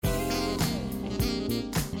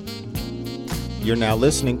You're now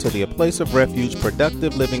listening to the A Place of Refuge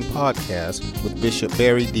Productive Living podcast with Bishop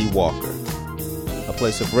Barry D. Walker. A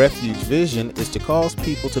Place of Refuge vision is to cause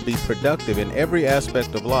people to be productive in every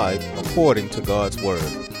aspect of life according to God's Word.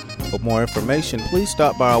 For more information, please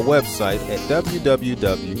stop by our website at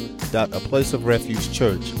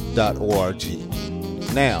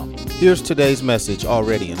www.aplaceofrefugechurch.org. Now, here's today's message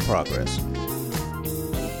already in progress.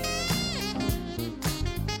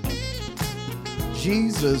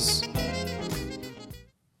 Jesus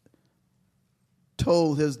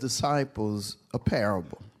told his disciples a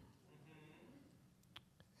parable.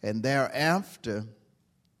 And thereafter,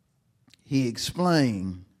 he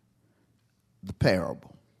explained the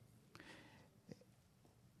parable.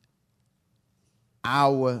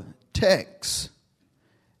 Our text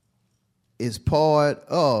is part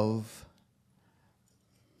of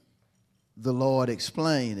the Lord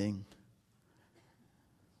explaining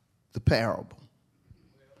the parable.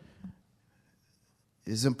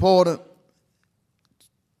 It's important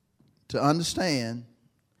to understand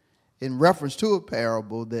in reference to a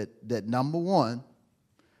parable that number one,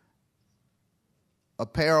 a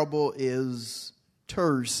parable is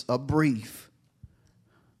terse or brief,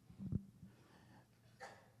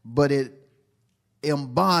 but it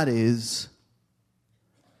embodies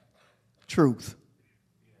truth.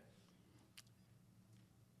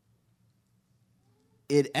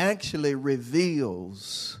 It actually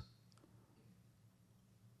reveals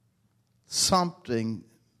something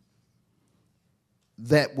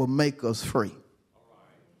that will make us free.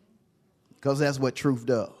 Because that's what truth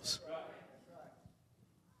does.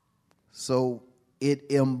 So it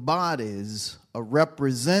embodies or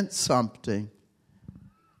represents something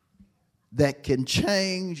that can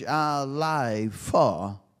change our life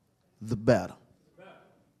for the better.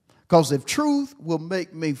 Because if truth will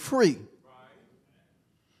make me free,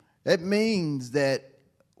 that means that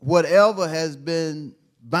whatever has been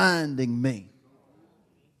binding me,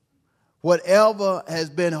 whatever has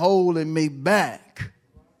been holding me back,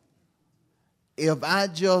 if I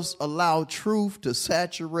just allow truth to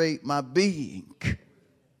saturate my being,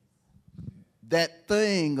 that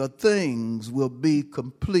thing or things will be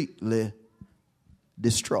completely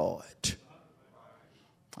destroyed.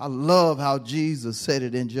 I love how Jesus said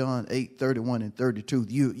it in John 8:31 and 32.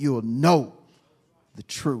 You'll know the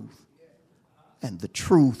truth, and the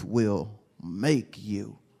truth will make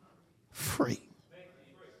you free.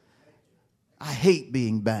 I hate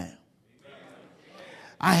being bound.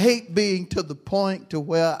 I hate being to the point to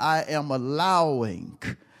where I am allowing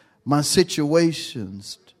my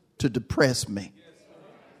situations to depress me.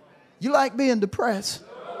 You like being depressed?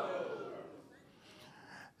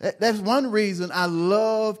 That's one reason I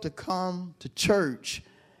love to come to church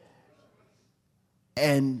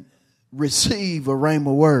and receive a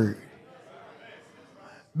rhema word.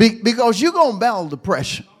 Because you're going to battle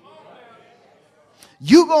depression.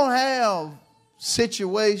 You're going to have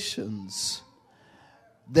situations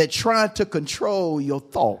that try to control your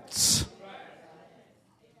thoughts,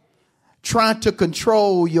 try to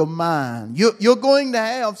control your mind. You're going to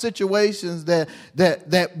have situations that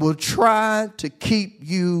will try to keep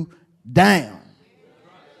you down.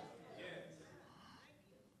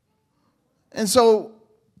 And so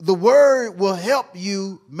the word will help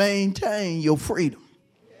you maintain your freedom.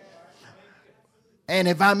 And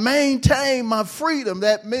if I maintain my freedom,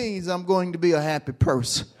 that means I'm going to be a happy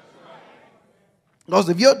person. Because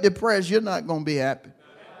if you're depressed, you're not going to be happy.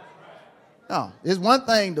 No, it's one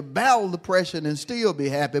thing to battle depression and still be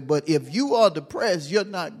happy, but if you are depressed, you're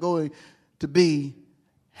not going to be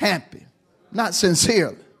happy. Not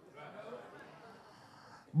sincerely.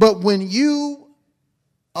 But when you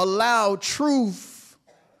allow truth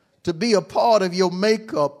to be a part of your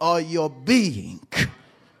makeup or your being,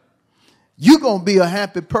 you're going to be a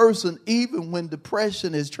happy person even when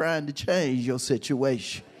depression is trying to change your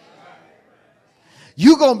situation.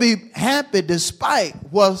 You're going to be happy despite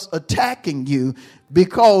what's attacking you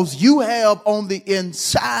because you have on the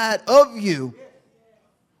inside of you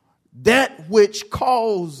that which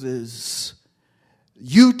causes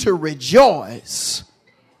you to rejoice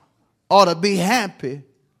or to be happy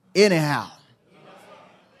anyhow.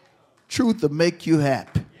 Truth will make you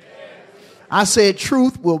happy. I said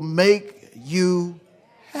truth will make you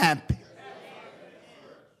happy.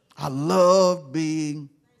 I love being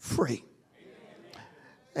free.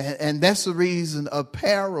 And that's the reason a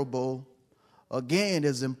parable, again,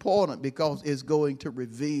 is important because it's going to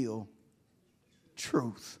reveal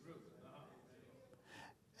truth.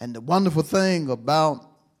 And the wonderful thing about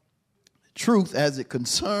truth as it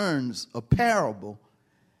concerns a parable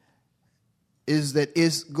is that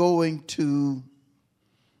it's going to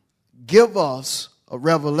give us a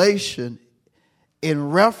revelation in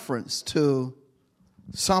reference to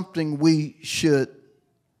something we should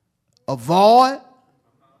avoid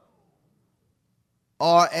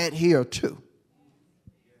or adhere to.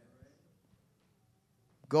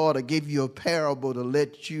 God will give you a parable to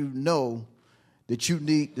let you know that you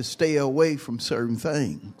need to stay away from certain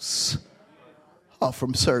things or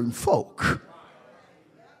from certain folk.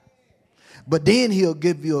 But then he'll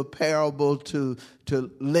give you a parable to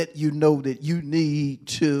let you know that you need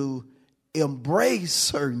to embrace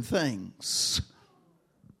certain things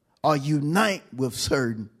or unite with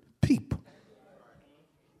certain people.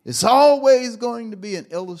 It's always going to be an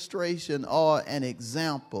illustration or an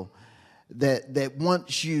example that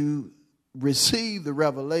once you receive the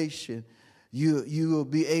revelation, you will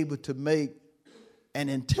be able to make an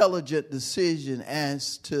intelligent decision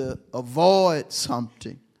as to avoid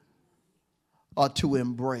something or to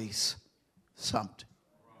embrace something.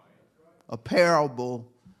 A parable,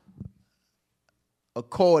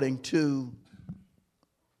 according to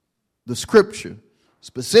the scripture,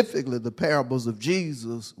 specifically the parables of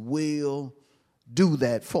Jesus, will do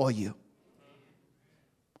that for you.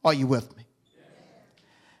 Are you with me?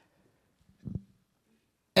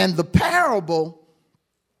 And the parable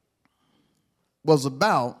was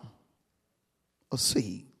about a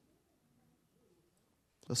seed.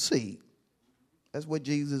 A seed. That's what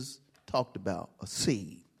Jesus talked about, a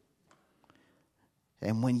seed.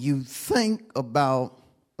 And when you think about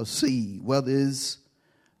a seed, whether it's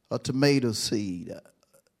a tomato seed, a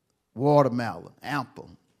watermelon, apple,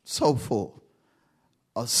 so forth,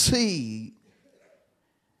 a seed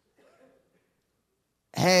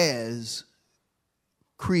has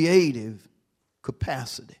creative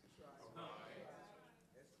capacity.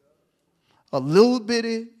 A little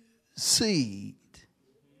bitty seed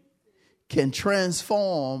can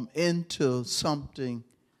transform into something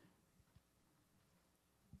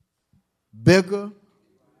bigger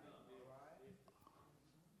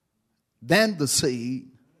than the seed,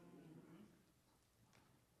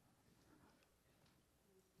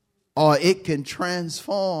 or it can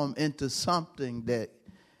transform into something that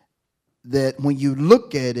when you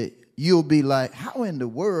look at it, you'll be like, how in the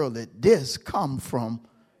world did this come from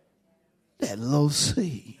that little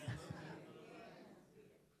seed?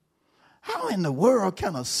 How in the world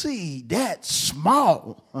can a seed that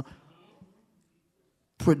small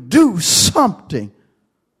produce something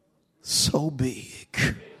so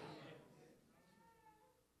big?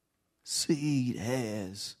 Seed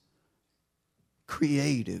has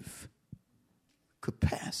creative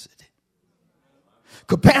capacity.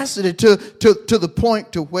 Capacity to the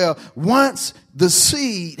point to where once the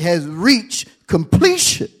seed has reached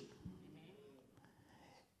completion,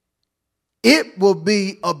 it will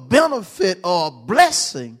be a benefit or a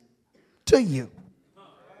blessing to you.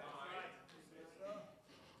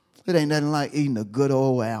 It ain't nothing like eating a good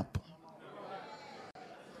old apple.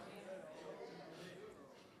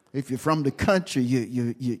 If you're from the country,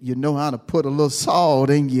 you know how to put a little salt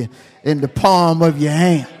in the palm of your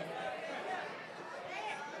hand.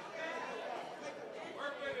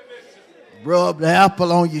 Rub the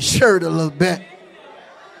apple on your shirt a little bit.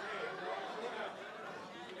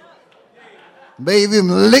 Maybe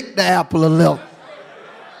even lick the apple a little.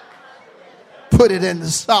 Put it in the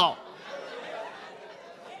salt.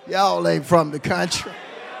 Y'all ain't from the country.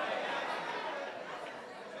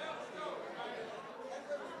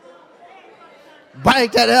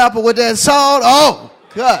 Bite that apple with that salt. Oh,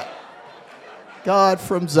 God. God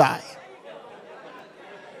from Zion.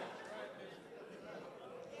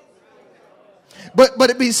 But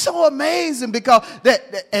it'd be so amazing because that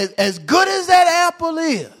as good as that apple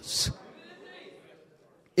is,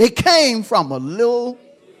 it came from a little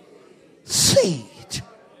seed.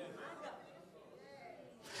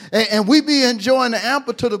 And we be enjoying the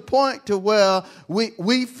apple to the point to where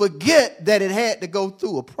we forget that it had to go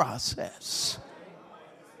through a process.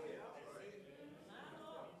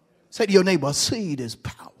 Say to your neighbor, a seed is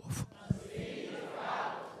powerful.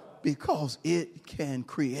 Because it can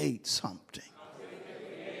create something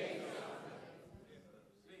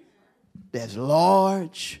that's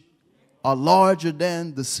large or larger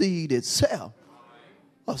than the seed itself,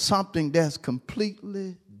 or something that's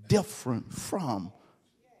completely different from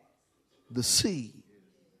the seed.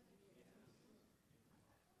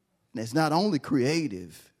 And it's not only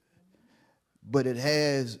creative, but it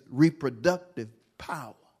has reproductive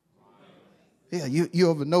power. Yeah, you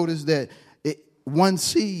ever notice that one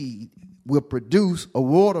seed will produce a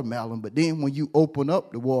watermelon, but then when you open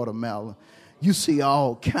up the watermelon, you see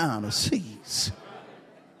all kind of seeds.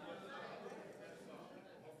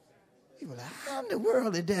 You're like, how in the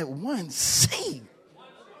world did that one seed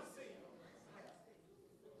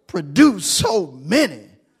produce so many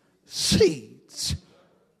seeds.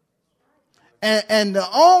 And the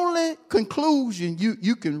only conclusion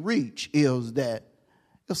you can reach is that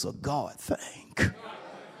it's a God thing.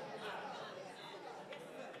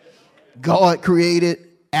 God created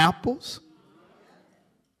apples,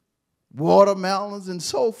 watermelons, and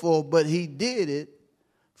so forth, but he did it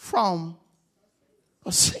from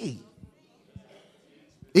a seed.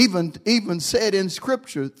 Even said in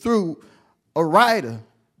scripture through a writer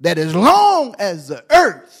that as long as the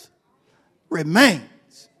earth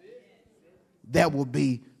remains, there will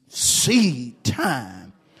be seed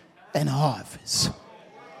time and harvest.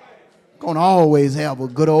 Gonna always have a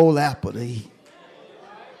good old apple to eat.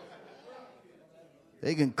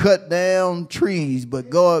 They can cut down trees, but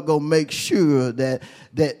God gonna make sure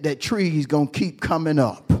that trees gonna keep coming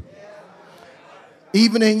up.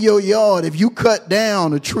 Even in your yard, if you cut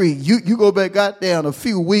down a tree, you go back out there in a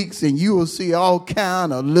few weeks and you will see all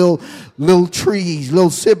kind of little trees, little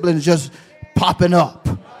siblings just popping up.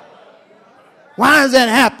 Why is that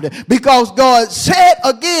happening? Because God said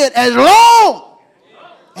again, as long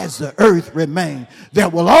as the earth remains, there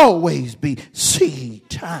will always be seed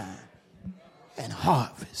time and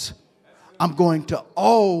harvest. I'm going to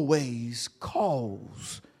always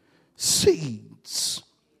cause seeds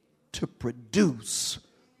to produce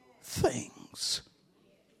things.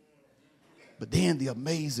 But then the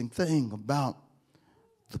amazing thing about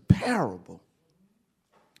the parable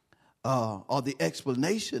or the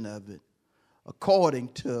explanation of it,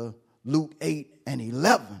 according to Luke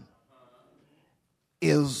 8:11,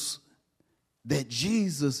 is that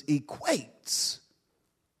Jesus equates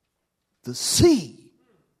the seed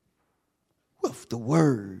with the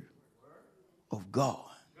word of God.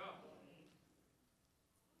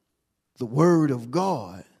 The word of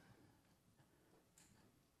God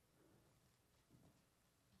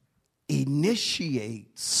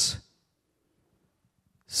initiates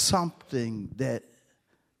something that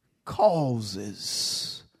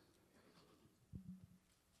causes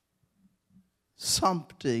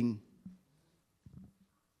something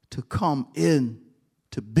to come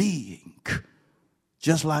into being,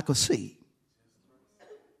 just like a seed.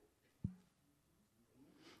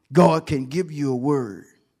 God can give you a word.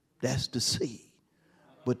 That's the seed.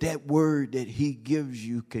 But that word that he gives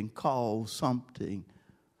you can cause something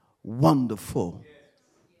wonderful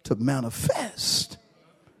to manifest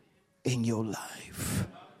in your life.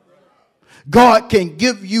 God can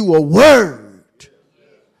give you a word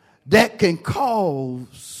that can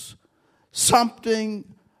cause something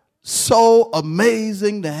so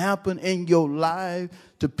amazing to happen in your life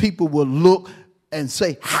to people will look and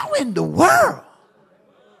say, how in the world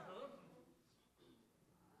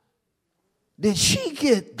did she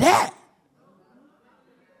get that?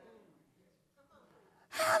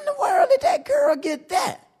 How in the world did that girl get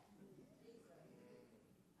that?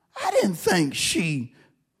 I didn't think she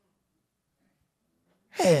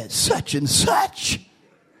had such and such.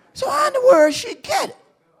 So how in the world she get it?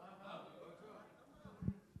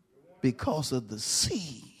 Because of the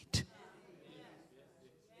seed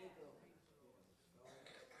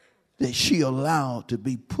that she allowed to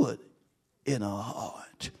be put in her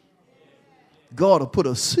heart. God will put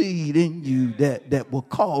a seed in you that will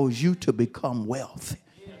cause you to become wealthy.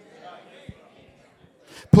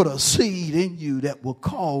 Put a seed in you that will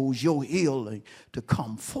cause your healing to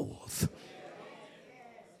come forth.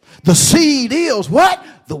 The seed is what?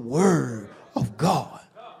 The word of God.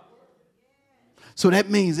 So that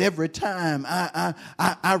means every time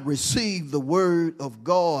I receive the word of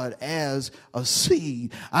God as a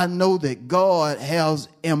seed, I know that God has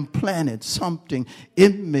implanted something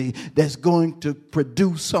in me that's going to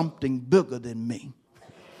produce something bigger than me.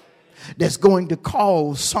 That's going to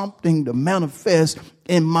cause something to manifest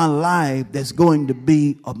in my life that's going to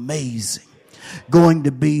be amazing, going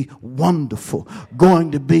to be wonderful,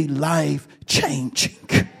 going to be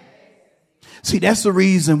life-changing. See, that's the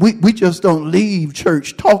reason we just don't leave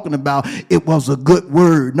church talking about it was a good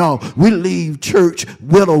word. No, we leave church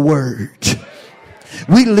with a word.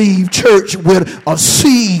 We leave church with a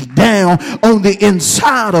seed down on the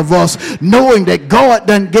inside of us, knowing that God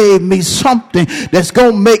done gave me something that's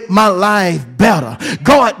going to make my life better.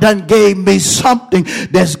 God done gave me something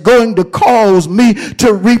that's going to cause me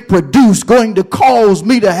to reproduce, going to cause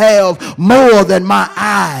me to have more than my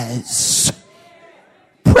eyes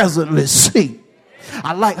presently see.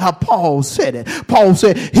 I like how Paul said it. Paul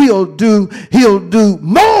said he'll do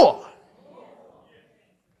more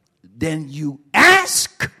than you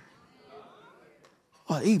ask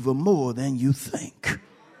or even more than you think.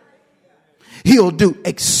 He'll do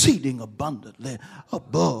exceeding abundantly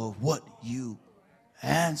above what you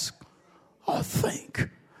ask or think.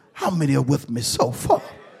 How many are with me so far?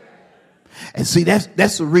 And see,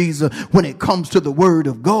 that's the reason when it comes to the word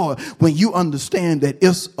of God, when you understand that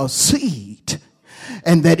it's a seed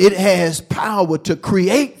and that it has power to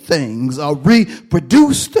create things or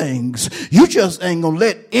reproduce things, you just ain't gonna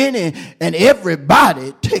let any and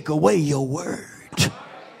everybody take away your word.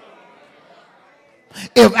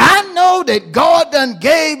 If I know that God done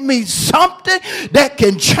gave me something that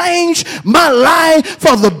can change my life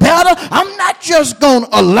for the better, I'm not just going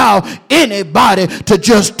to allow anybody to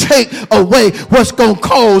just take away what's going to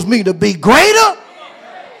cause me to be greater.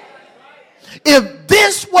 If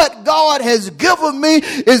this what God has given me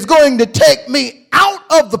is going to take me out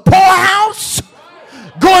of the poorhouse,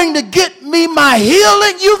 going to get me my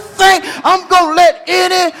healing, you think I'm going to let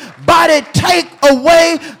anybody take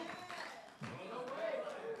away?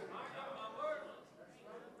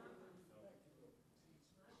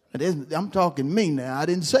 I'm talking me now. I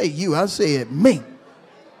didn't say you. I said me.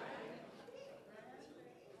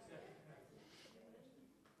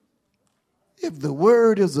 If the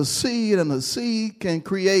word is a seed and a seed can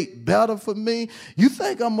create better for me, you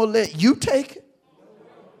think I'm going to let you take it?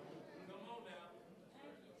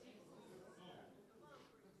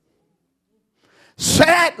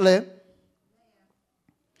 Sadly,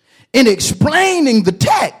 in explaining the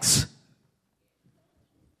text,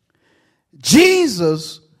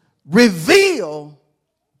 Jesus revealed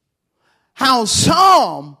how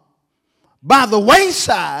some by the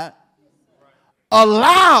wayside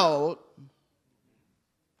allowed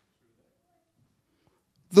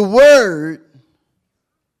the word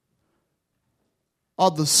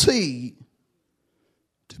or the seed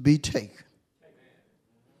to be taken.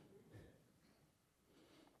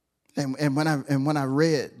 And when I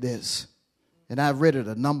read this, and I've read it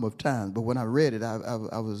a number of times, but when I read it, I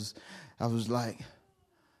was like,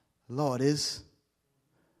 Lord, there's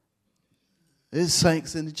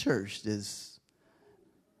saints in the church, there's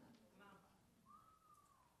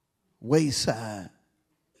wayside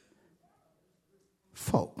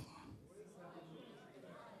folk.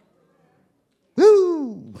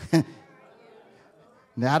 Woo!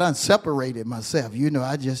 Now, I done separated myself. You know,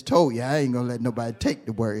 I just told you I ain't going to let nobody take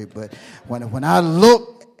the word. But when I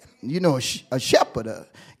look, you know, a shepherd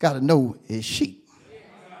got to know his sheep.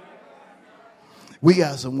 We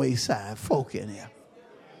got some wayside folk in here.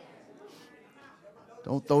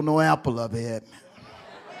 Don't throw no apple up here at me.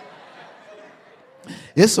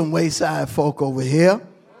 There's some wayside folk over here.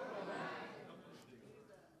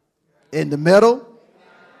 In the middle.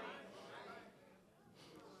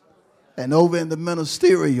 And over in the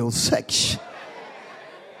ministerial section.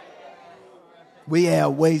 We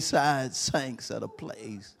have wayside saints at a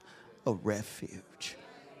place of refuge.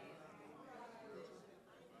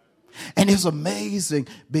 And it's amazing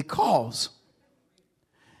because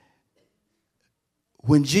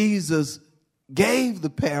when Jesus gave the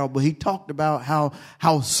parable, he talked about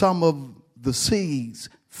how some of the seeds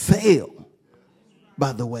fell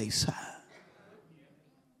by the wayside.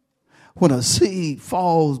 When a seed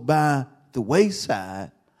falls by the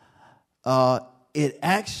wayside, it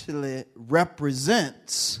actually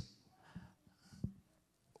represents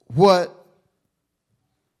what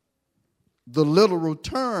the literal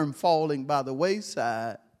term falling by the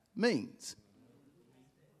wayside means,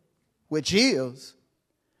 which is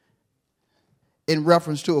in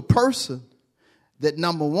reference to a person that,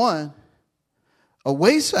 number one, a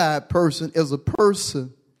wayside person is a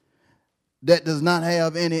person that does not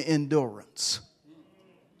have any endurance,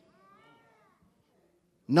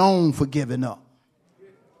 known for giving up.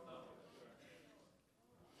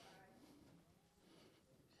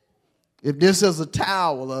 If this is a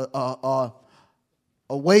towel,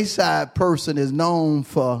 a wayside person is known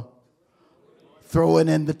for throwing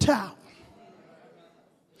in the towel.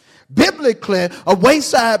 Biblically, a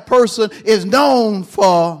wayside person is known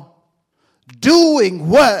for doing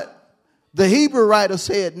what the Hebrew writer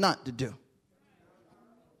said not to do.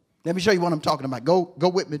 Let me show you what I'm talking about. Go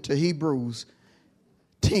with me to Hebrews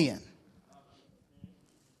 10.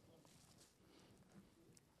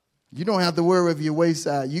 You don't have to worry if your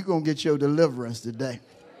wayside. You're going to get your deliverance today.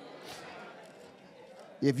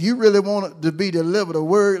 If you really want to be delivered, a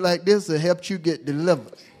word like this will help you get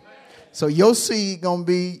delivered. So your seed going to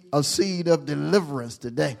be a seed of deliverance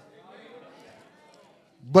today.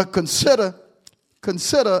 But consider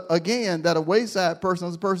again that a wayside person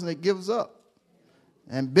is a person that gives up.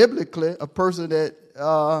 And biblically, a person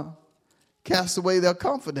that casts away their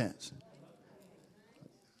confidence.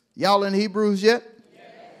 Y'all in Hebrews yet? Yes.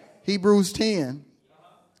 Hebrews 10.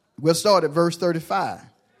 We'll start at verse 35.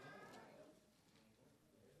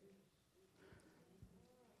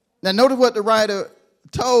 Now notice what the writer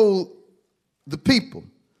told the people.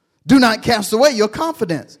 Do not cast away your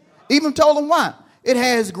confidence. Even told them why. It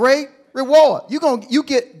has great reward. You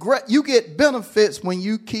get benefits when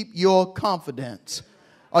you keep your confidence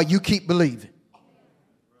or you keep believing.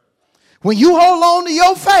 When you hold on to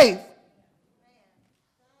your faith,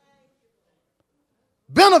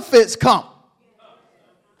 benefits come.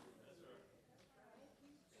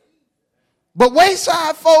 But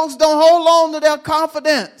wayside folks don't hold on to their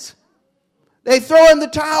confidence. They throw in the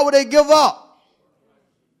towel, they give up.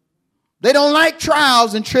 They don't like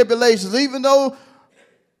trials and tribulations, even though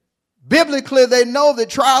biblically they know that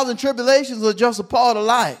trials and tribulations are just a part of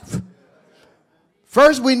life.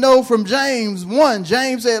 First, we know from James 1,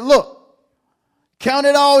 James said, look, count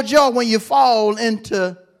it all joy when you fall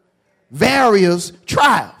into various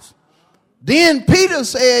trials. Then Peter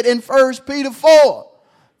said in 1 Peter 4,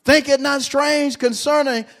 think it not strange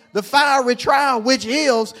concerning the fiery trial which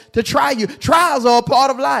is to try you. Trials are a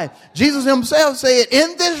part of life. Jesus himself said,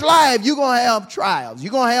 in this life, you're going to have trials.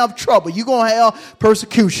 You're going to have trouble. You're going to have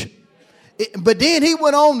persecution. But then he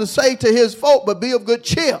went on to say to his folk, but be of good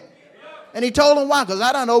cheer. And he told them why? Because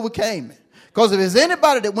I done overcame it. Because if there's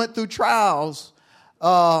anybody that went through trials,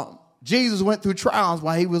 Jesus went through trials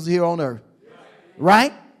while he was here on earth.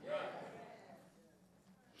 Right?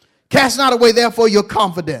 Cast not away, therefore, your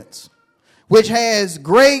confidence, which has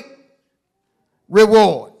great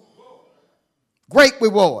reward. Great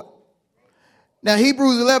reward. Now,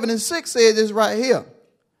 Hebrews 11:6 says this right here.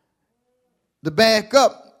 To back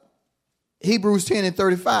up, Hebrews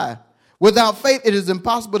 10:35. Without faith, it is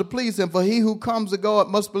impossible to please him, for he who comes to God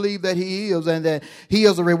must believe that he is, and that he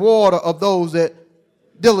is a rewarder of those that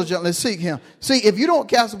diligently seek him. See, if you don't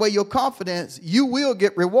cast away your confidence, you will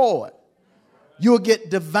get reward. You'll get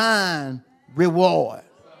divine reward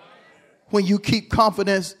when you keep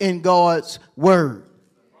confidence in God's word.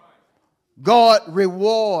 God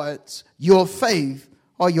rewards your faith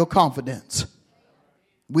or your confidence.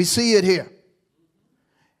 We see it here.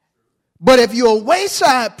 But if you're a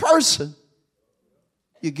wayside person,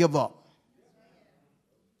 you give up.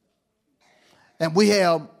 And we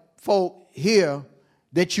have folk here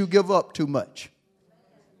that you give up too much.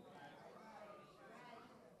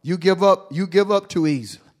 You give up too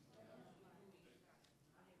easily.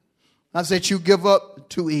 I said you give up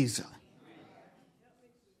too easily.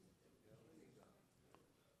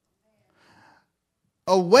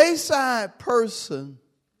 A wayside person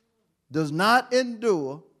does not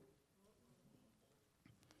endure.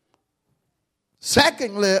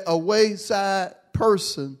 Secondly, a wayside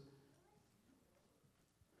person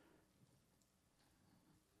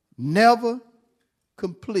never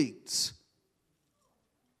completes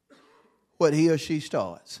what he or she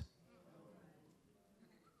starts.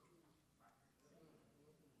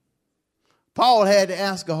 Paul had to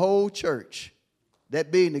ask a whole church,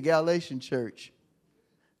 that being the Galatian church.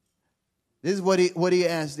 This is what he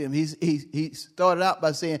asked them. He started out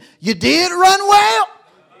by saying, you did run well.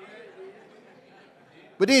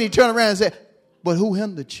 But then he turned around and said, but who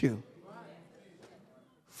hindered you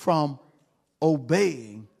from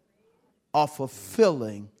obeying or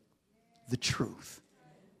fulfilling the truth?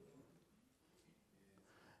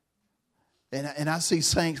 And I see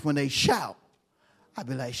saints when they shout, I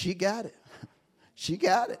be like, she got it. She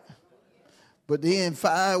got it. But then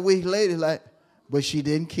 5 weeks later, like, but she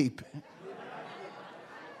didn't keep it.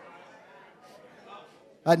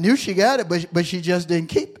 I knew she got it, but she just didn't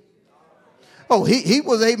keep it. Oh, he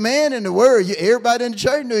was a man in the word. Everybody in the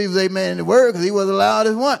church knew he was a man in the word because he was the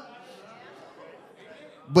loudest one.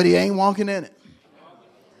 But he ain't walking in it.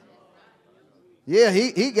 Yeah,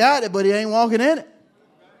 he got it, but he ain't walking in it.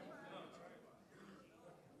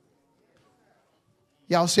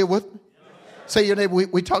 Y'all still with me? Say your neighbor,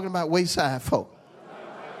 we're talking about wayside folk.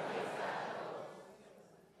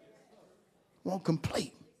 Won't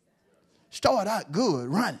complete. Start out good,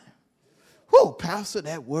 running. Whoa, Pastor,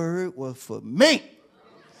 that word was for me.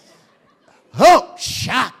 Oh,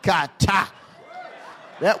 shakata.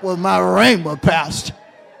 That was my rhema, Pastor.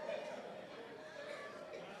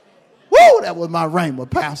 Whoa, that was my rhema,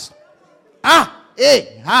 Pastor.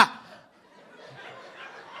 Hey, ha.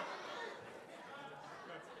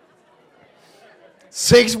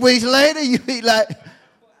 6 weeks later, you be like,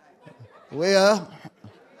 well,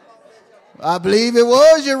 I believe it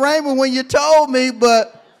was your rhema when you told me,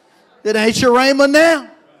 but it ain't your rhema now.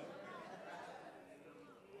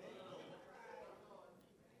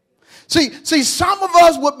 See, some of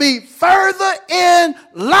us would be further in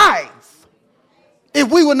life if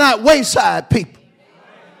we were not wayside people.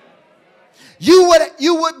 You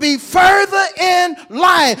would be further in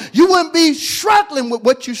life. You wouldn't be struggling with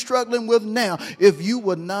what you're struggling with now if you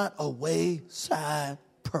were not a wayside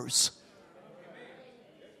person.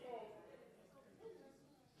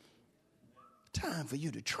 time for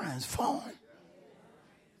you to transform.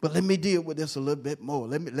 But let me deal with this a little bit more.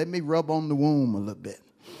 Let me rub on the womb a little bit.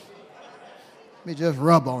 Let me just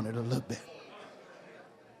rub on it a little bit.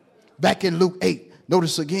 Back in Luke 8,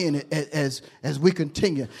 notice again as we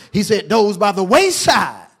continue. He said, those by the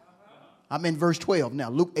wayside. I'm in verse 12 now,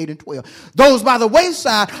 Luke 8 and 12. Those by the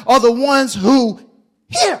wayside are the ones who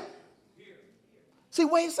hear. See,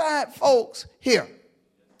 wayside folks hear.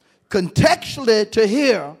 Contextually, to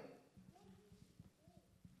hear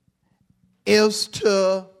is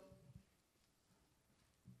to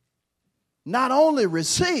not only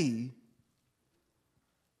receive,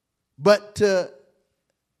 but to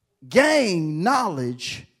gain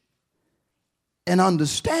knowledge and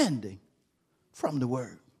understanding from the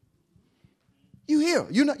word. You hear.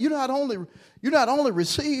 You not only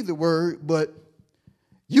receive the word, but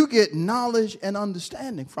you get knowledge and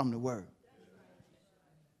understanding from the word.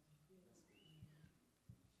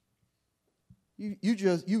 You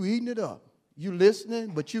eating it up. You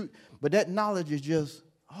listening, but that knowledge is just,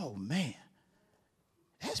 oh man,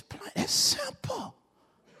 that's simple.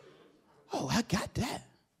 Oh, I got that.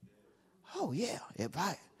 Oh yeah, if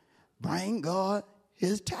I bring God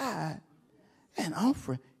his tithe and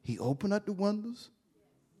offering, he opened up the windows,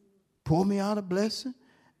 pour me out a blessing.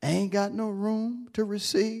 Ain't got no room to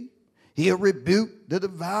receive. He'll rebuke the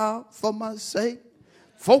devourer for my sake.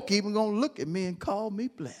 Folk even gonna look at me and call me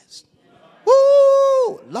blessed.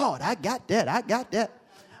 Woo! Lord, I got that.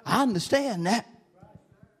 I understand that.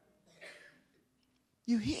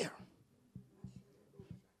 You hear.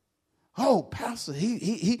 Oh, Pastor,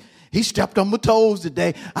 he stepped on my toes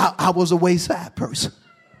today. I was a wayside person.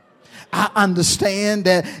 I understand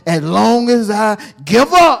that as long as I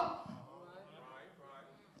give up,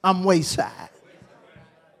 I'm wayside.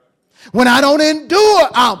 When I don't endure,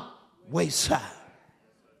 I'm wayside.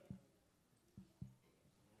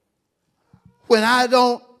 When I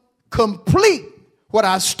don't complete what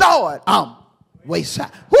I started, I'm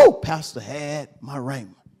wayside. Whoo, Pastor had my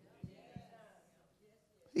rhema.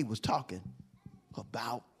 He was talking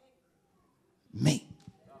about me.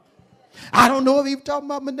 I don't know if he was talking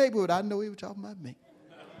about my neighborhood. I know he was talking about me.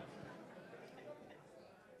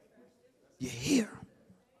 You hear.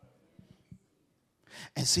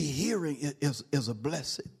 And see, hearing is a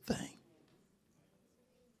blessed thing.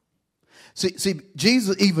 See,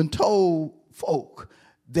 Jesus even told folk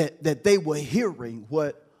that they were hearing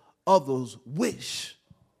what others wish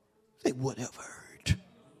they would have heard.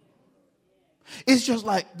 It's just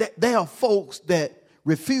like there are folks that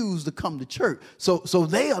refuse to come to church. So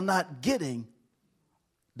they are not getting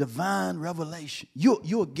divine revelation.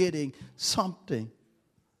 You're getting something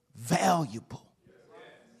valuable.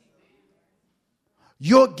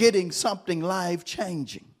 You're getting something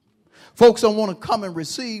life-changing. Folks don't want to come and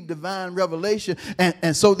receive divine revelation,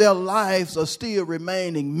 and so their lives are still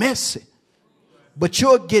remaining messy. But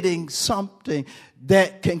you're getting something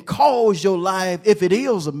that can cause your life, if it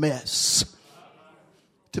is a mess,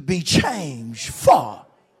 to be changed for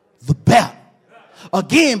the better.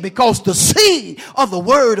 Again, because the seed of the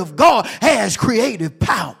word of God has creative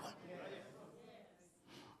power.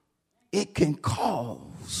 It can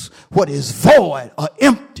cause what is void or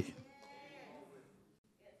empty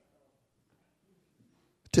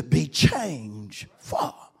to be changed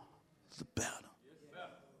for the better.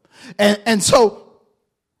 And so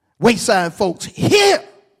wayside folks hear.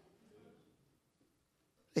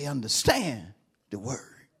 They understand the word.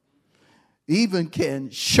 Even can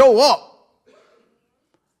show up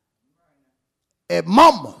at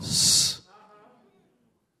mama's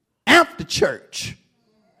after church,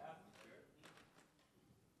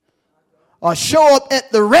 or show up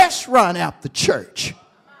at the restaurant after church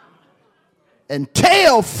and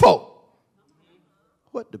tell folk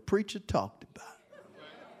what the preacher talked about.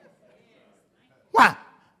 Why?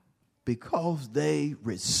 Because they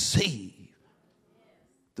receive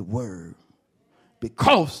the word.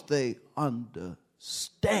 Because they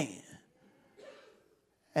understand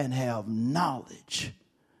and have knowledge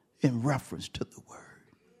in reference to the word.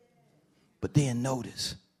 But then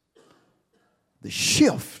notice the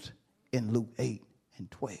shift in Luke 8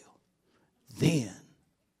 and 12. Then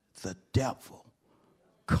the devil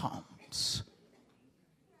comes.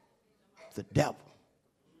 The devil.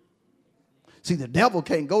 See, the devil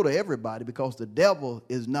can't go to everybody because the devil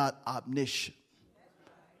is not omniscient,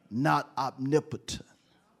 not omnipotent,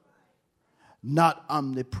 not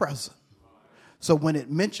omnipresent. So when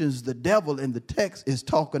it mentions the devil in the text, it's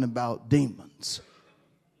talking about demons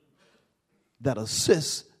that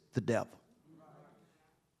assist the devil.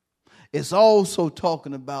 It's also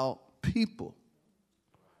talking about people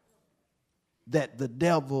that the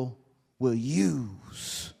devil will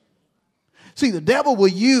use. See, the devil will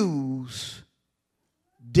use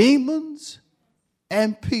demons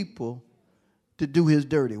and people to do his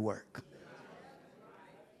dirty work.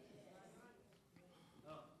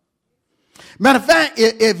 Matter of fact,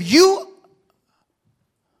 if you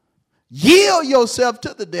yield yourself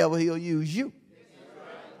to the devil, he'll use you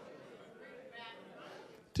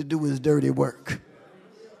to do his dirty work.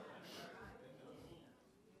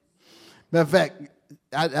 Matter of fact,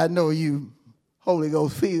 I know you Holy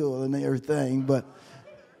Ghost filled and everything, but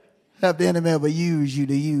have the enemy ever use you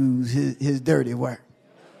to use his dirty work?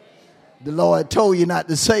 The Lord told you not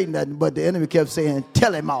to say nothing, but the enemy kept saying,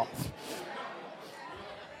 tell him off.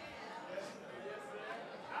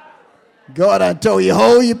 God, I told you,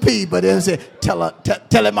 hold your peace, but then said,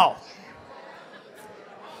 tell him off.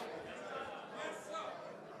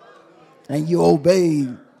 And you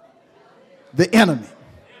obeyed the enemy.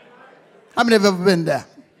 How many have ever been there?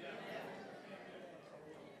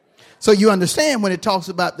 So you understand when it talks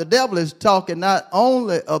about the devil, it's talking not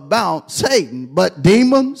only about Satan, but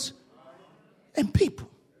demons and people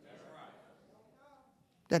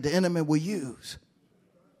that the enemy will use.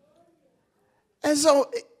 And so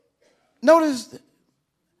notice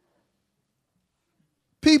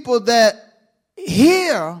people that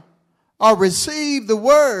hear or receive the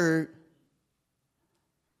word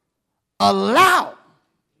allow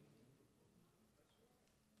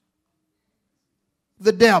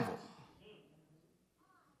the devil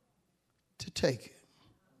to take it.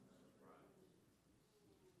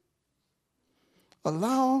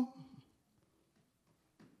 Allow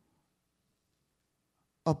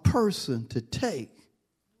a person to take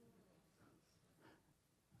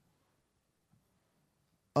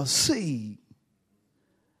a seed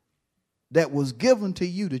that was given to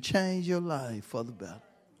you to change your life for the better.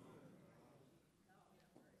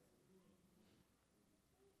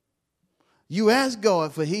 You asked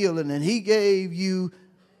God for healing and he gave you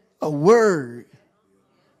a word,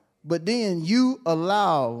 but then you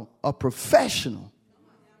allow a professional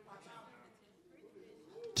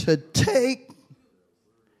to take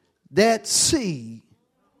that seed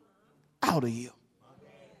out of you.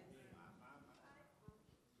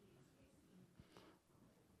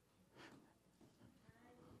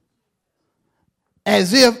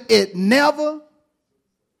 As if it never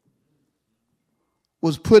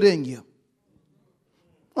was put in you.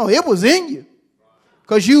 Oh, it was in you.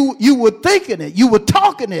 Because you were thinking it, you were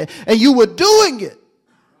talking it, and you were doing it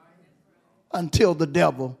until the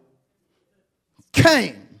devil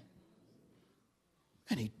came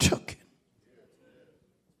and he took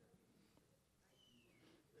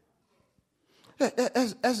it.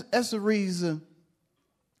 That's the reason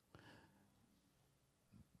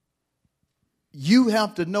you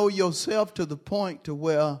have to know yourself to the point to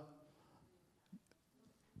where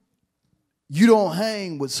you don't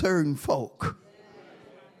hang with certain folk.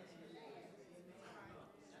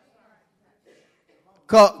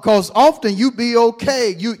 Because often you be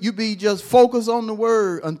okay. You be just focused on the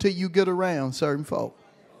word until you get around certain folk.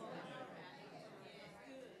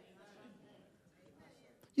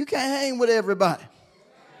 You can't hang with everybody.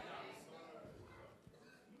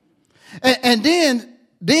 And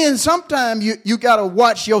then sometimes you got to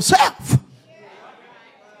watch yourself.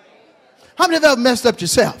 How many have ever messed up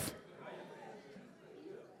yourself?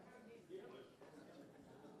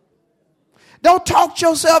 Don't talk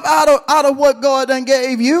yourself out of what God done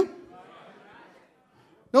gave you.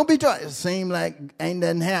 Don't be trying. It seems like ain't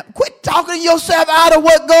nothing happen. Quit talking yourself out of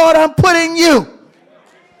what God done put in you.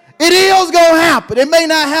 It is going to happen. It may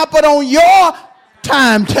not happen on your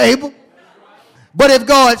timetable. But if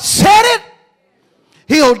God said it,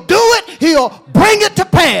 he'll do it. He'll bring it to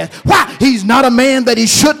pass. Why? He's not a man that he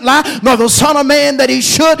should lie, nor the son of man that he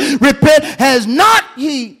should repent. Has not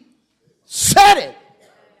he said it?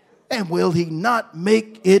 And will he not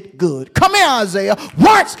make it good? Come here, Isaiah.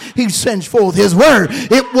 Once he sends forth his word,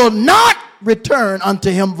 it will not return unto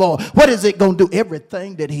him void. What is it going to do?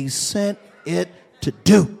 Everything that he sent it to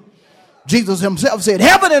do. Jesus himself said,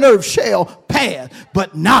 heaven and earth shall pass,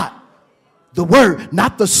 but not the word,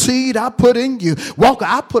 not the seed I put in you. Walker,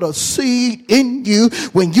 I put a seed in you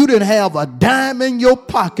when you didn't have a dime in your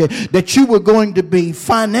pocket that you were going to be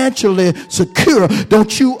financially secure.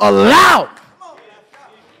 Don't you allow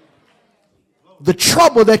the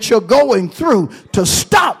trouble that you're going through to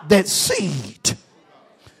stop that seed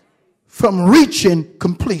from reaching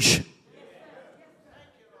completion.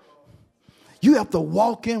 You have to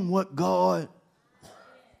walk in what God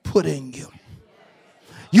put in you.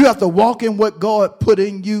 You have to walk in what God put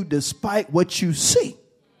in you despite what you see.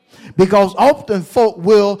 Because often folk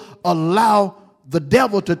will allow the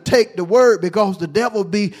devil to take the word because the devil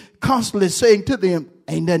be constantly saying to them,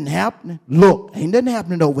 Ain't nothing happening. Look, ain't nothing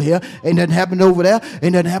happening over here. Ain't nothing happening over there.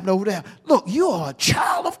 Ain't nothing happening over there. Look, you are a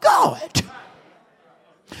child of God.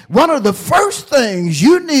 One of the first things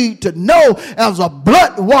you need to know as a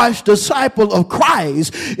blood-washed disciple of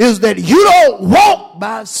Christ is that you don't walk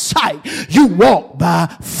by sight. You walk by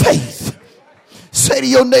faith. Say to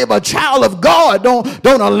your neighbor, a child of God, don't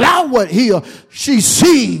allow what he or she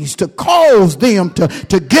sees to cause them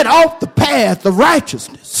to get off the path of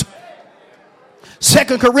righteousness.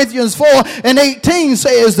 2 Corinthians 4:18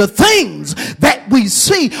 says the things that we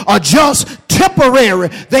see are just temporary.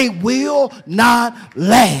 They will not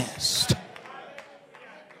last.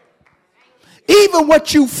 Even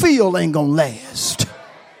what you feel ain't gonna last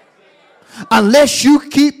unless you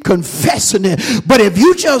keep confessing it. But if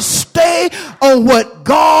you just stay on what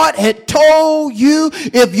God had told you,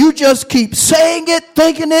 if you just keep saying it,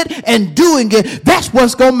 thinking it, and doing it, that's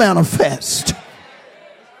what's going to manifest.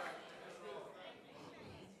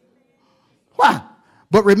 Why?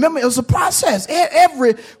 But remember, it was a process.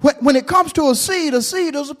 When it comes to a seed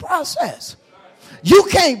is a process. You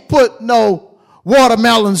can't put no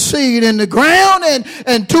watermelon seed in the ground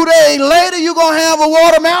and 2 days later you're going to have a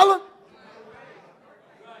watermelon.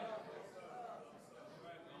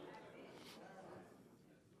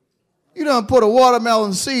 You done put a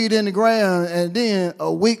watermelon seed in the ground and then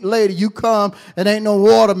a week later you come and ain't no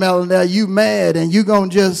watermelon there. You mad and you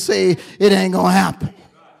going to just say it ain't going to happen.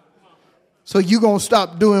 So you going to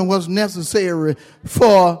stop doing what's necessary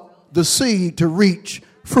for the seed to reach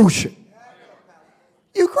fruition.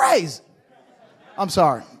 You crazy. I'm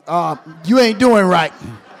sorry. You ain't doing right.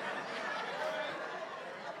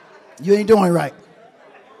 You ain't doing right.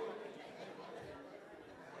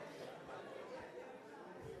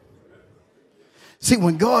 See,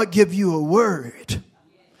 when God gives you a word,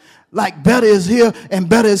 like better is here and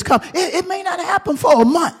better is coming, it may not happen for a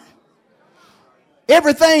month.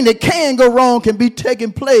 Everything that can go wrong can be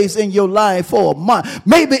taking place in your life for a month,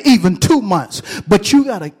 maybe even 2 months. But you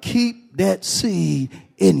got to keep that seed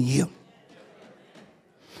in you.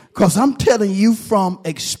 Because I'm telling you from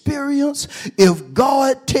experience, if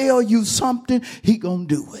God tell you something, he gonna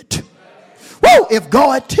do it. Woo! If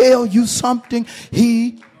God tell you something,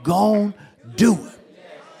 he gonna do it.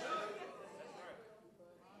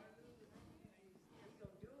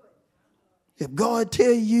 If God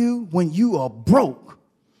tell you when you are broke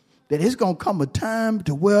that it's going to come a time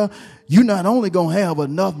to where you're not only going to have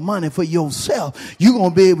enough money for yourself, you're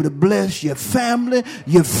going to be able to bless your family,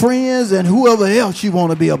 your friends, and whoever else you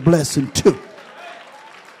want to be a blessing to.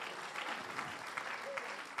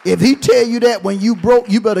 If he tell you that when you broke,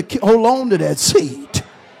 you better hold on to that seed.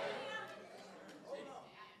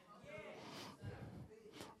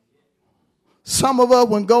 Some of us,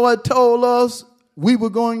 when God told us we were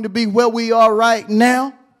going to be where we are right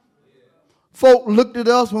now, folk looked at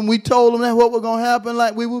us when we told them that what was going to happen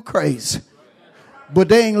like we were crazy. But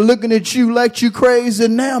they ain't looking at you like you crazy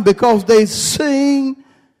now because they seen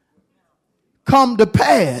come to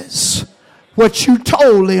pass what you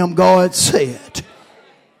told them God said.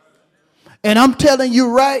 And I'm telling you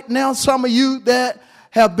right now, some of you that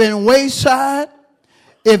have been wayside,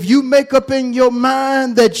 if you make up in your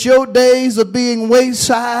mind that your days of being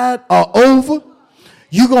wayside are over,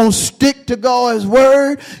 you're going to stick to God's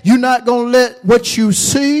word. You're not going to let what you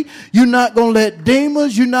see. You're not going to let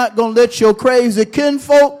demons. You're not going to let your crazy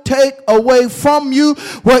kinfolk take away from you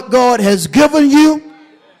what God has given you.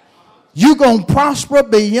 You're going to prosper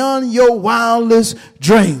beyond your wildest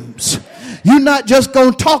dreams. You're not just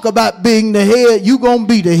going to talk about being the head. You're going to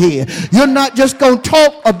be the head. You're not just going to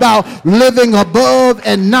talk about living above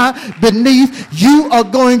and not beneath. You are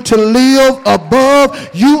going to live above.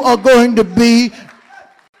 You are going to be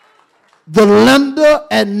the lender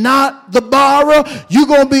and not the borrower. You're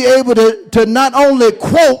going to be able to not only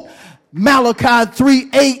quote Malachi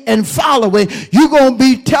 3:8 and following, you're going to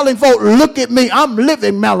be telling folk, look at me, I'm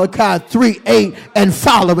living Malachi 3:8 and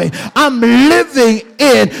following. I'm living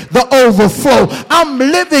in the overflow. I'm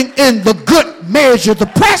living in the good measure, the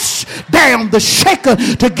press down, the shaker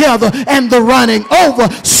together, and the running over,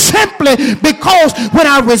 simply because when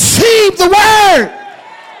I received the word,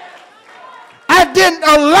 I didn't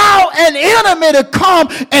allow an enemy to come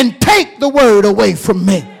and take the word away from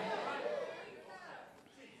me.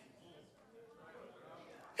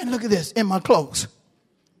 And look at this in my clothes.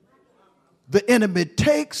 The enemy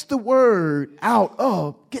takes the word out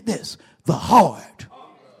of, get this, the heart.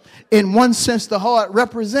 In one sense, the heart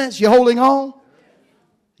represents, you're holding on,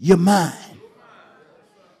 your mind.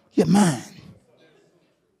 Your mind.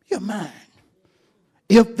 Your mind.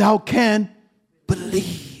 If thou can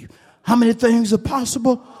believe. How many things are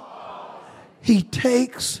possible? He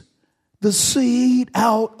takes the seed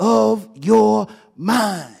out of your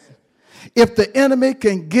mind. If the enemy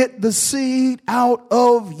can get the seed out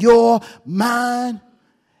of your mind,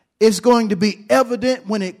 it's going to be evident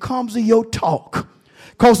when it comes to your talk.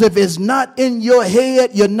 Because if it's not in your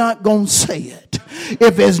head, you're not going to say it.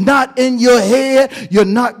 If it's not in your head, you're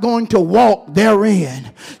not going to walk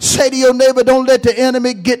therein. Say to your neighbor, don't let the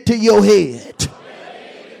enemy get to your head.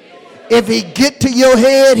 If he get to your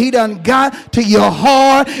head, he done got to your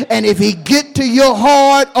heart. And if he get to your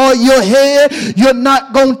heart or your head, you're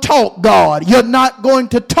not going to talk God. You're not going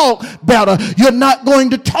to talk better. You're not going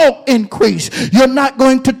to talk increase. You're not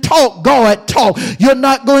going to talk God talk. You're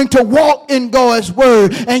not going to walk in God's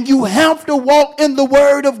word. And you have to walk in the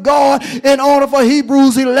word of God in order for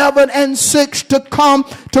Hebrews 11:6 to come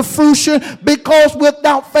to fruition. Because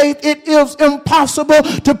without faith, it is impossible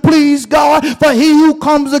to please God. For he who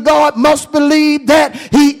comes to God must believe that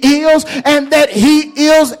he is, and that he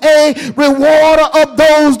is a rewarder of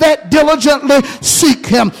those that diligently seek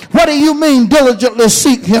him. What do you mean diligently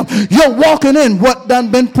seek him? You're walking in what done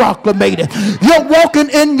been proclamated. You're walking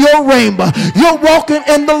in your rainbow. You're walking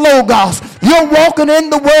in the Logos. You're walking in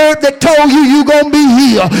the word that told you you're going to be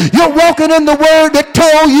healed. You're walking in the word that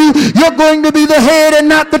told you you're going to be the head and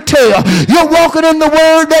not the tail. You're walking in the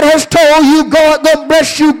word that has told you God going to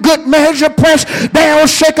bless you, good measure, pressed down,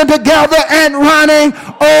 shaken together, and running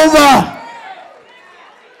over.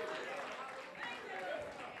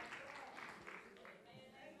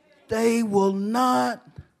 They will not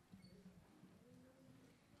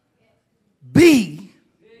be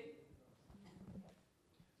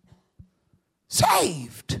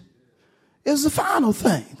saved is the final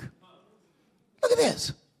thing. Look at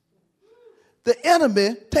this. The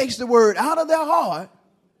enemy takes the word out of their heart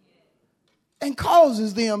and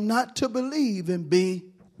causes them not to believe and be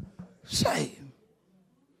saved.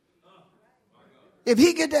 If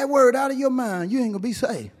he get that word out of your mind, you ain't going to be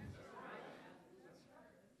saved.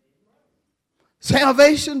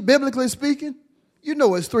 Salvation, biblically speaking, you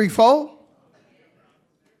know it's threefold.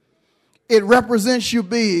 It represents you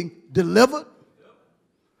being delivered,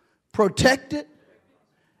 protected,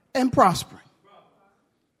 and prospering.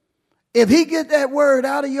 If he get that word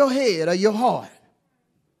out of your head or your heart,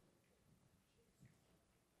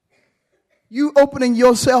 you opening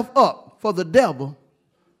yourself up for the devil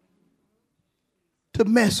to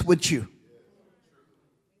mess with you.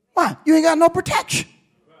 Why? You ain't got no protection.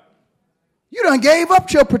 You done gave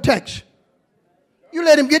up your protection. You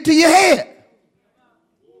let him get to your head.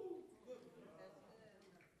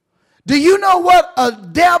 Do you know what a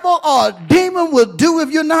devil or a demon will do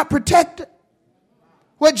if you're not protected?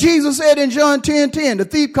 What Jesus said in John 10:10, the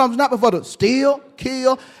thief comes not before to steal,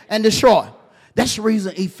 kill, and destroy. That's the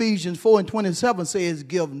reason Ephesians 4:27 says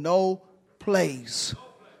give no place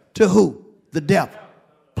to who? The devil.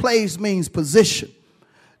 Place means position.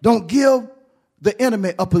 Don't give the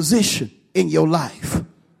enemy a position in your life.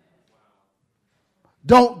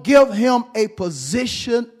 Don't give him a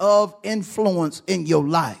position of influence in your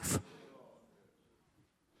life.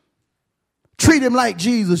 Treat him like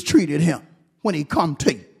Jesus treated him when he come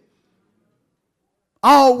to you.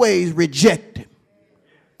 Always reject him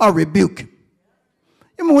or rebuke him.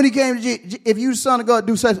 Remember when he came to Jesus, if you son of God,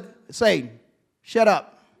 do such, Satan, shut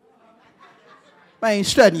up. I ain't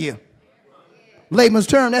studying you. Layman's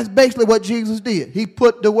term, that's basically what Jesus did. He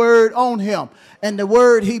put the word on him. And the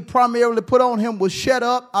word he primarily put on him was shut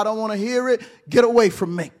up. I don't want to hear it. Get away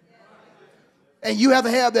from me. And you have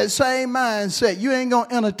to have that same mindset. You ain't going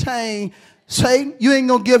to entertain Satan. You ain't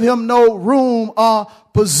going to give him no room or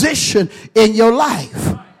position in your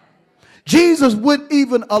life. Jesus wouldn't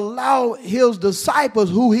even allow his disciples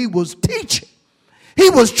who he was teaching. He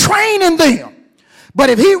was training them. But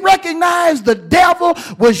if he recognized the devil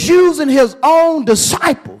was using his own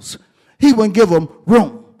disciples, he wouldn't give them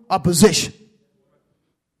room or position.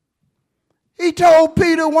 He told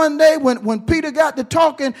Peter one day when Peter got to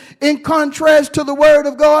talking in contrast to the word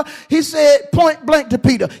of God, he said point blank to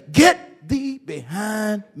Peter, get thee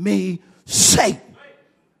behind me, Satan.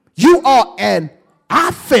 You are an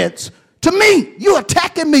offense to me. You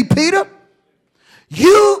attacking me, Peter.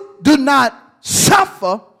 You do not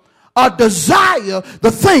suffer or desire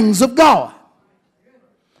the things of God.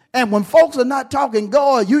 And when folks are not talking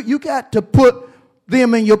God, you got to put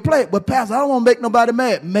them in your place. But Pastor, I don't want to make nobody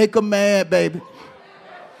mad. Make them mad, baby.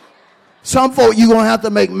 Some folk you're going to have to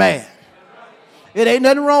make mad. It ain't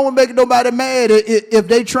nothing wrong with making nobody mad if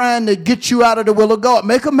they trying to get you out of the will of God.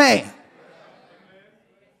 Make them mad.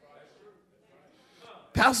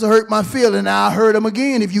 Pastor hurt my feeling. I'll hurt him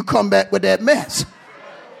again if you come back with that mess.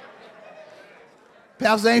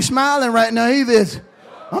 Pastor ain't smiling right now either.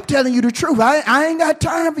 I'm telling you the truth. I ain't got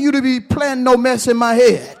time for you to be planning no mess in my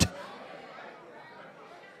head.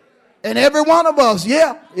 And every one of us,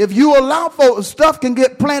 if you allow for stuff can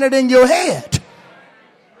get planted in your head.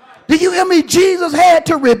 Do you hear me? Jesus had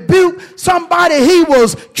to rebuke somebody he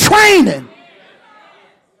was training.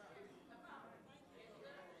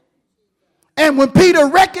 And when Peter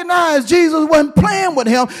recognized Jesus wasn't playing with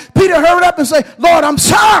him, Peter hurried up and said, Lord, I'm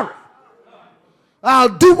sorry. I'll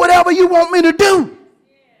do whatever you want me to do.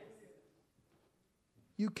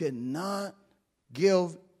 You cannot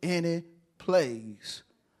give any place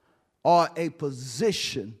or a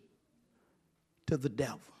position to the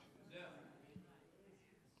devil.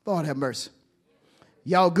 Lord have mercy.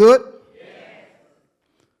 Y'all good?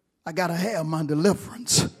 I got to have my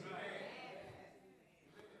deliverance.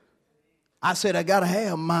 I said I got to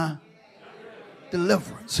have my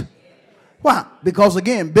deliverance. Why? Because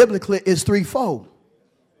again, biblically it's threefold.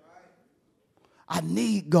 I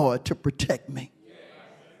need God to protect me.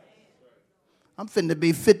 I'm finna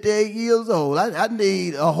be 58 years old. I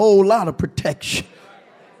need a whole lot of protection.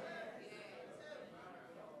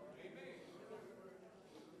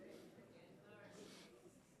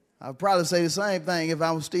 I'd probably say the same thing if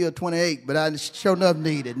I was still 28, but I sure enough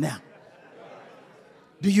need it now.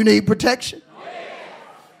 Do you need protection?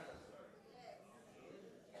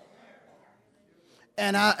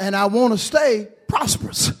 And I want to stay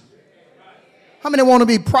prosperous. How many want to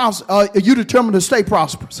be prosperous? You determined to stay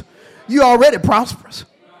prosperous? You already prosperous.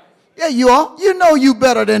 Yeah, you are. You know you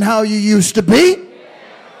better than how you used to be.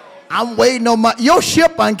 I'm waiting on your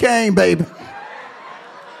ship came, baby.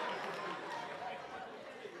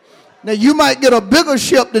 Now you might get a bigger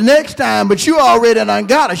ship the next time, but you already done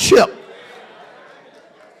got a ship.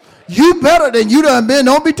 You better than you done been.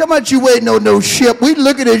 Don't be talking about you waiting on no ship. We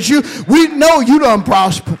looking at you. We know you done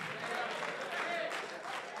prosper.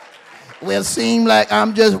 Well, it seem like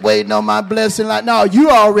I'm just waiting on my blessing. Like, no, you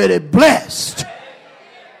already blessed.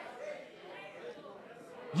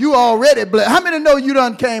 You already blessed. How many know you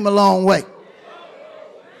done came a long way?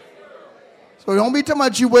 So don't be talking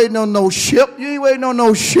about you waiting on no ship. You ain't waiting on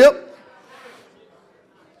no ship.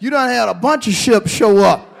 You done had a bunch of ships show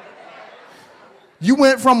up. You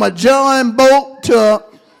went from a John boat to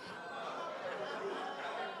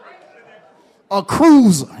a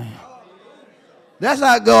cruiser. That's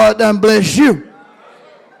how God done bless you.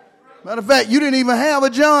 Matter of fact, you didn't even have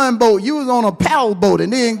a John boat. You was on a paddle boat,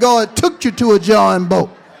 and then God took you to a John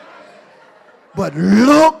boat. But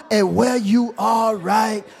look at where you are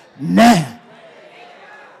right now.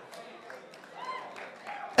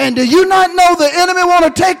 And do you not know the enemy want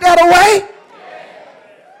to take that away?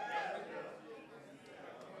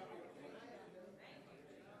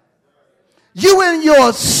 You in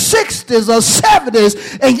your 60s or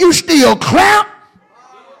 70s and you still clap,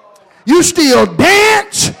 you still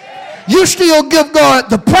dance, you still give God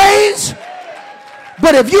the praise.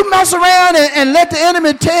 But if you mess around and let the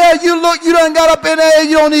enemy tell you, look, you done got up in there,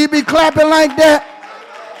 you don't need to be clapping like that.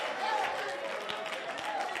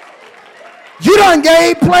 You done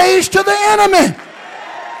gave praise to the enemy.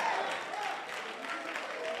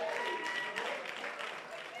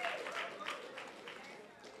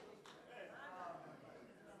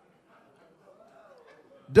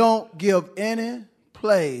 Don't give any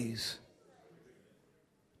praise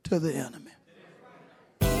to the enemy.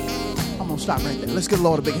 I'm going to stop right there. Let's give the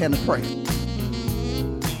Lord a big hand of praise.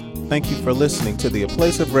 Thank you for listening to the A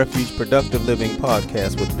Place of Refuge Productive Living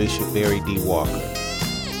podcast with Bishop Barry D. Walker.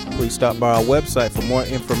 Please stop by our website for more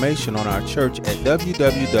information on our church at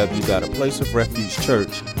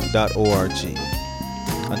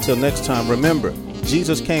www.aplaceofrefugechurch.org. Until next time, remember,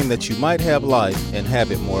 Jesus came that you might have life and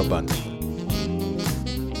have it more abundantly.